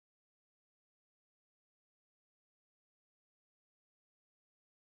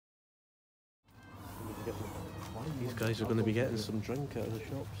guys are going to be getting some drink out of the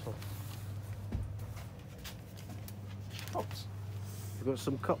shop, so. Cups? You've got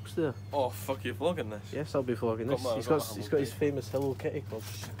some cups there. Oh fuck, you're vlogging this? Yes, I'll be vlogging this. He's got his famous Hello Kitty club.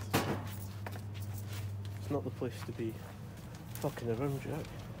 It's not the place to be fucking around, Jack.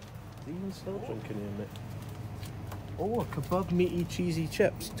 Do you even sell drinking here, mate? Oh, kebab meaty cheesy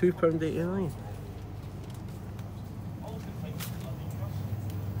chips, £2.89.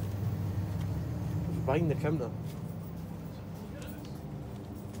 Behind the counter.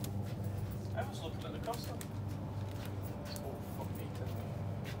 I was looking at the custard. Oh fuck me.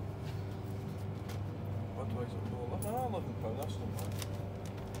 What do I say? £11, that's not bad.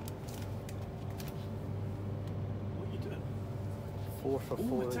 What are you doing? 4 for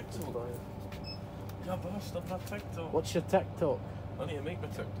Ooh, £4. TikTok. Yeah, bastard, my TikTok. What's your TikTok? I need to make my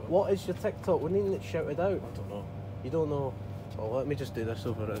TikTok. What is your TikTok? We need it shouted out. I don't know. You don't know? Oh, let me just do this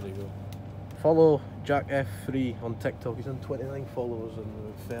over it. There you go. Follow Jack F3 on TikTok. He's on 29 followers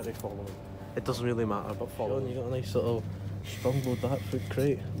and 30 followers. It doesn't really matter, but follow. Sean, you got a nice little strong load that fruit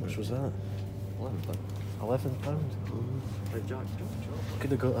crate. How much was that? £11. Hey Jack,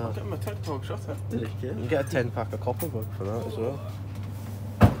 Could have got I'm getting my TikTok, shut it. You can get a 10-pack of copper bug for that as well.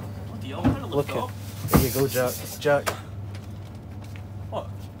 Bloody hell, I'm gonna Look lift it. up. There you go, Jack. Jack. What?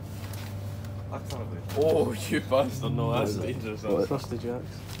 that's not a Oh, you bastard, no, that's dangerous. Trusty Jacks.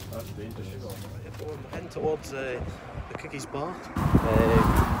 That's dangerous. We're heading towards the cookies bar.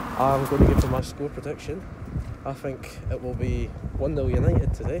 I'm going to give them my score prediction. I think it will be 1-0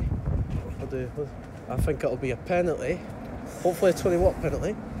 United today. I think it'll be a penalty. Hopefully a 20-watt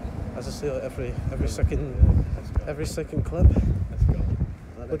penalty. As I say, like every second clip.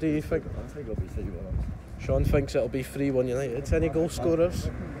 What do you think? I think it'll be 3-1. Sean thinks it'll be 3-1 United. Any goal scorers?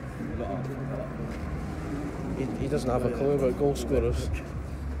 He doesn't have a clue about goal scorers.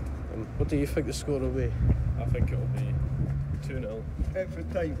 What do you think the score will be? I think it'll be 2-0. Extra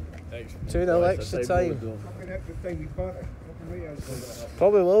time. 2-0 extra time. Fucking extra time we Banter.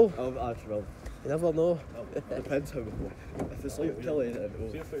 Probably will. Oh, well, You never know. depends how we go. If it's like Tilly, it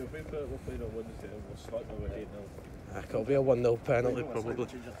will. See if we put it, we'll play on Wednesday and we'll slap them with 8-0. It'll be a 1-0 penalty probably.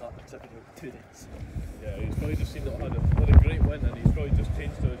 Yeah, he's probably just seen that had a great win and he's probably just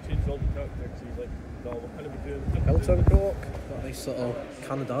changed all the tactics. He's like, no, what can we do? Hilton Cock. Nice little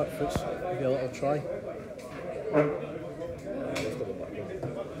can of dark fruits. Give it a little try.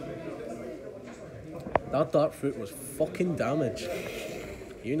 That dark fruit was fucking damaged.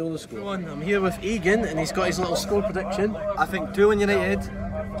 You know the score. Everyone, I'm here with Egan and he's got his little score prediction. I think 2-1 United,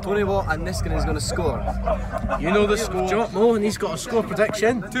 Tony Watt and Niskin is going to score. You know the score. Jock Mo and he's got a score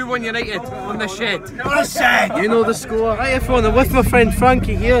prediction. 2-1 United on the shed. You know the score. Right, everyone, I'm with my friend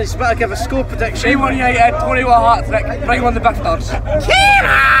Frankie here. He's about to give a score prediction. 3-1 United, Tony Watt hat-trick, bring on the bifters.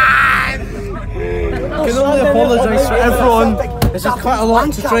 I can only apologise for everyone. This is quite a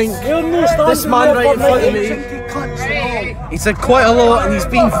lot to drink. This man right in front of me, he's had quite a lot and he's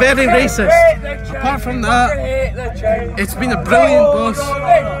been very racist. Apart from that, it's been a brilliant bus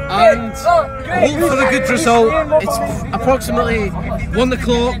and I hope for a good result. It's approximately 1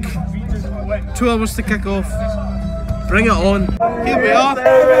 o'clock, 2 hours to kick off. Bring it on. Here we are.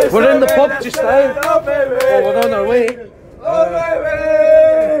 We're in the pub just now. Oh, we're on our way.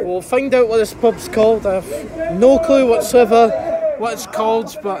 We'll find out what this pub's called. I have no clue whatsoever what it's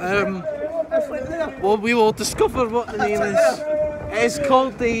called, but well, we will discover what the name is. It is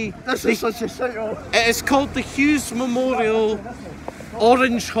called It is called the Hughes Memorial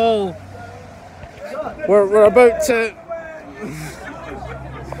Orange Hall. We're about to.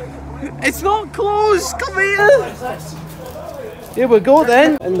 It's not closed. Come here. Here we go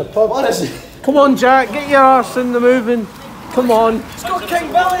then. In the pub. What is it? Come on, Jack. Get your arse in the moving. Come on. It's got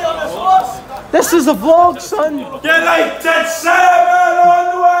King Billy on his horse! This is a vlog, son. United 7 on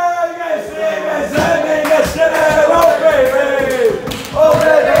the way! Yes, oh baby! Oh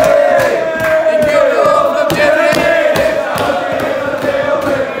baby!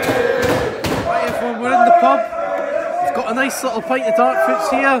 Right, everyone, we're in the pub. We've got a nice little pint of dark fruits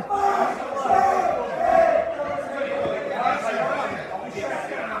here.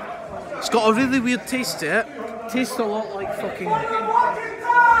 It's got a really weird taste to it. Tastes a lot like fucking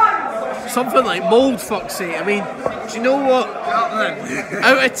something like mould, fuck's sake. I mean, do you know what?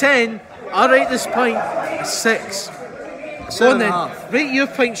 Out of 10, I rate this pint a 6. Go on then, rate your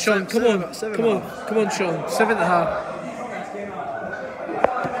pint, Sean. Come on, Sean.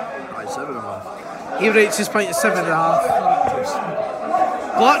 7.5. He rates his pint at 7.5.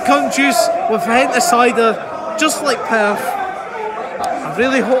 Blackcurrant juice with a hint of cider, just like Perth. I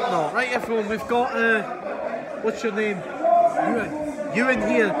really hope not. Right, everyone, we've got what's your name? Ewan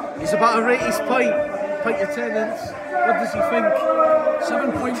here. He's about to rate his pint. pint attendance. What does he think?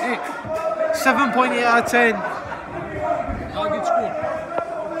 7.8. 7.8 out of 10. Not a good score.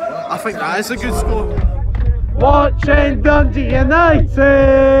 I think that is a good score. Watching Dundee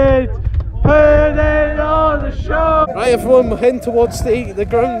United, putting on the show. Right, everyone, we're heading towards the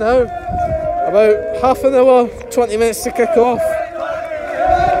ground now. About half an hour, 20 minutes to kick off.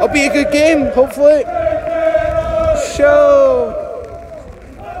 It'll be a good game, hopefully. Show.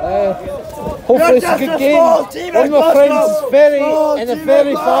 Hopefully it's a good game. One of my friends is very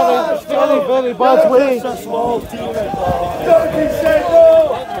very bad way. That's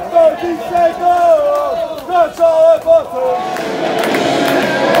all I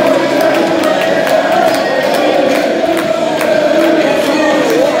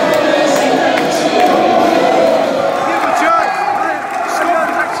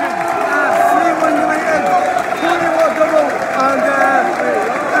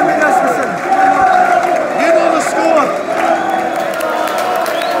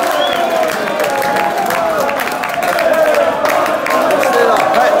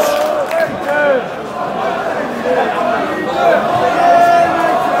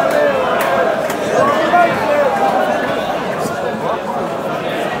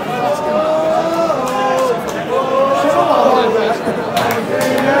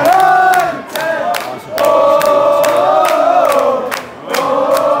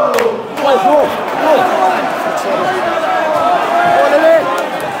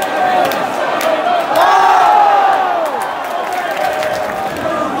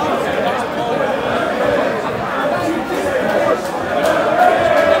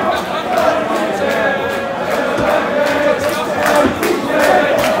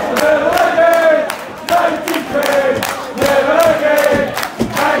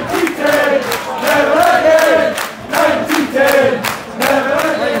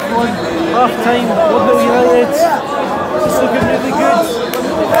Half time, 1-0 United. It's looking really good.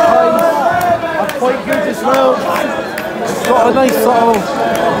 Are quite good as well. It's got a nice little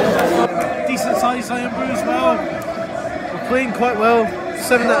decent sized iron brew as well. We're playing quite well.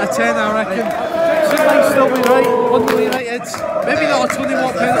 7 out of 10 I reckon. So it might still be right. 1-0 United. Maybe not a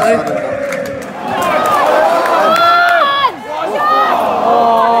 20-watt penalty.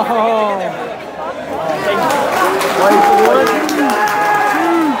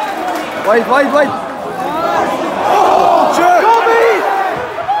 Wait.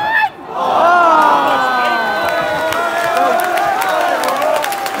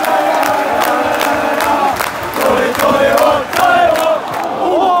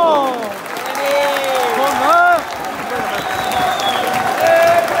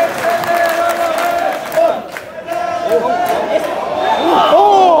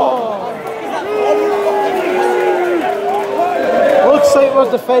 Looks like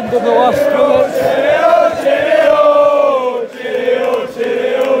we're defending the last minute.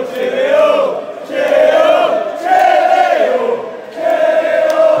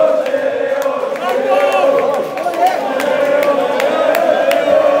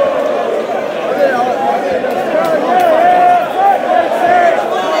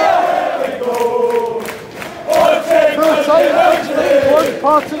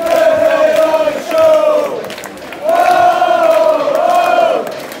 Partick.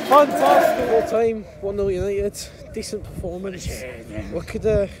 Fantastic all time, 1-0 United, decent performance. We could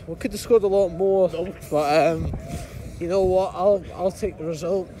have scored a lot more, but you know what? I'll take the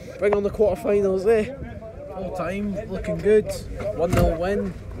result. Bring on the quarterfinals, eh? All time, looking good. 1-0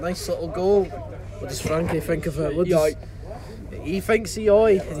 win, nice little goal. What does Frankie think of it? He thinks he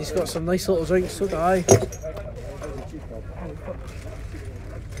and he's got some nice little drinks. So do I.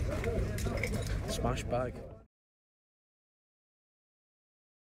 Smash bag.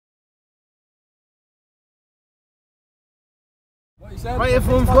 Right,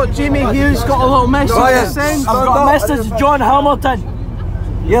 everyone, we've got Jamie here, he's got a little message to send. I've got a message to John Hamilton.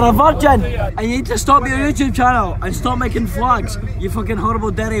 You're a virgin and you need to stop your YouTube channel and stop making flags, you fucking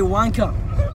horrible dirty wanker.